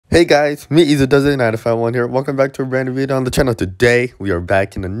Hey guys, me Easy Does It 951 here. Welcome back to a brand new video on the channel. Today we are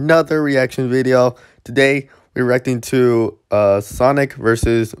back in another reaction video. Today we're reacting to Sonic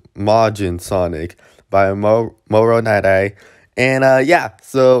versus Majin Sonic by Moro Night Eye. And yeah,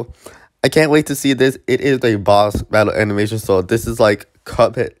 so I can't wait to see this. It is a boss battle animation, so this is like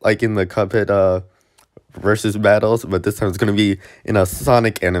Cuphead, like in the Cuphead versus battles, but this time it's gonna be in a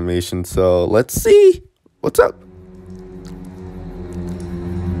Sonic animation. So let's see what's up.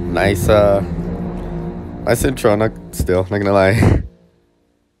 Nice intro, not gonna lie.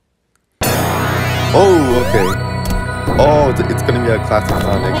 Oh, okay. Oh, it's gonna be a classic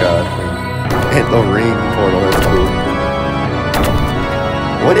Sonic thing. And the ring portal, that's cool.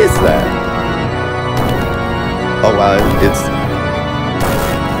 What is that? Oh wow, it's...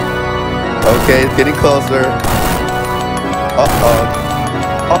 Okay, it's getting closer. Uh-oh.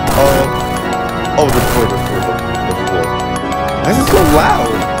 Uh-oh. Oh, the floor. Why is it so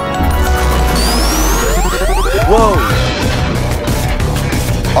loud? Whoa!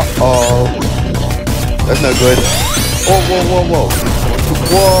 Uh-oh. That's not good. Whoa.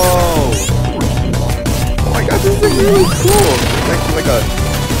 Whoa! Oh my god, this is really cool. It's actually like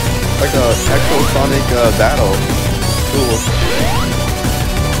a actual Sonic battle. Cool.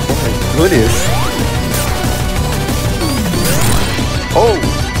 Oh my goodness. Oh!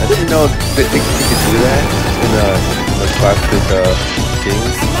 I didn't know that they could do that in the classic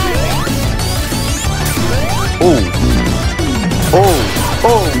games. Oh, whoa.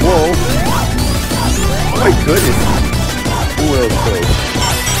 Oh my goodness. Who else goes?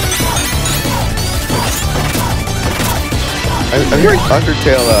 I'm hearing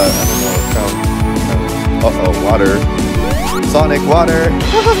Undertale, I don't know, uh-oh, water. Sonic water.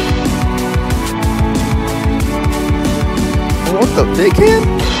 Oh, what the big hand?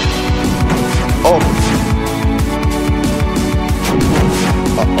 Oh.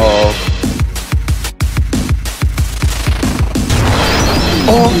 Uh-oh.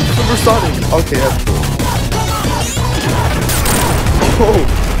 Oh, Super Sonic! Okay, that's cool. Oh,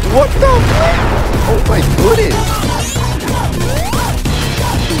 what the fuck? Oh my goodness!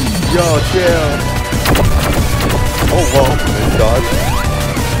 Yo, chill. Oh, well, nice dodge.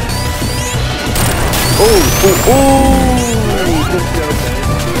 Oh!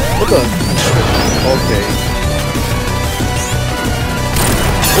 What the? Okay.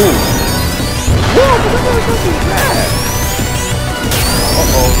 Oh! Whoa, what the fuck is that?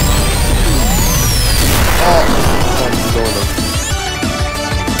 Uh-oh. Oh, he's going up.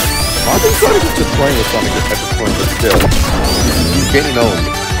 I think Sonic is just playing with Sonic at this point, but still. He's getting owned.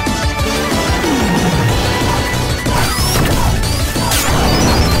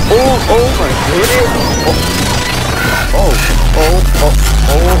 Oh my goodness! Oh.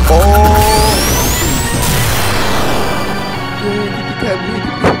 Yeah, get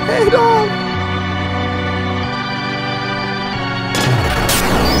the head off!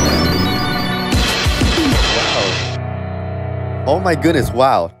 Oh my goodness,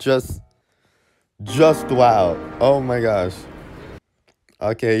 wow. Just wow. Oh my gosh.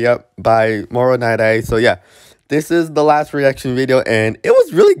 Okay, yep, by Moro Night Eye. So yeah, this is the last reaction video and it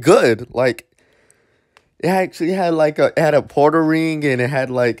was really good. Like, it actually had like it had a portal ring and it had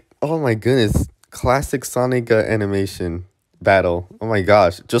like, oh my goodness, classic Sonic animation battle. Oh my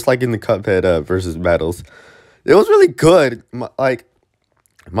gosh, just like in the Cuphead versus battles. It was really good. Like,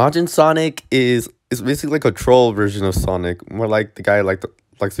 Majin Sonic is basically like a troll version of Sonic, more like the guy likes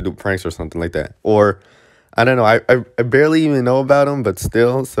to do pranks or something like that. Or I don't know, I barely even know about him, but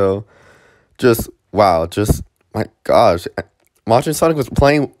still. So just wow, just my gosh, Majin Sonic was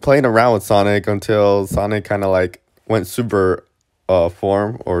playing around with Sonic until Sonic kind of like went super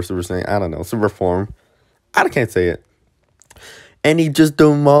form or super saiyan. I don't know, super form. I can't say it. And he just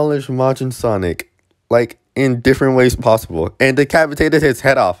demolished Majin Sonic like in different ways possible and decapitated his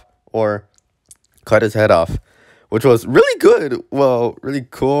head off or cut his head off, which was really good. Well, really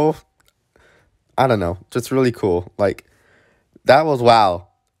cool. I don't know, just really cool. Like, that was wow.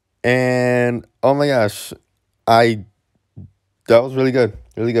 And oh my gosh, that was really good,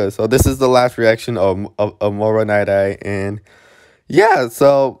 really good. So this is the last reaction of Moro Night Eye, and yeah,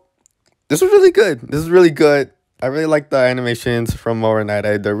 so this was really good. This is really good. I really like the animations from Moro Night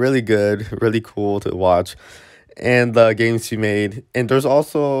Eye. They're really good, really cool to watch, and the games she made. And there's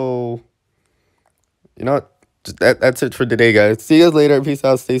also, you know what? That's it for today, guys. See you guys later. Peace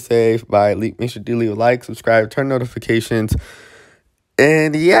out. Stay safe. Bye. Make sure to leave a like, subscribe, turn notifications.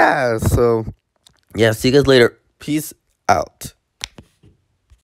 And yeah, so yeah, see you guys later. Peace out.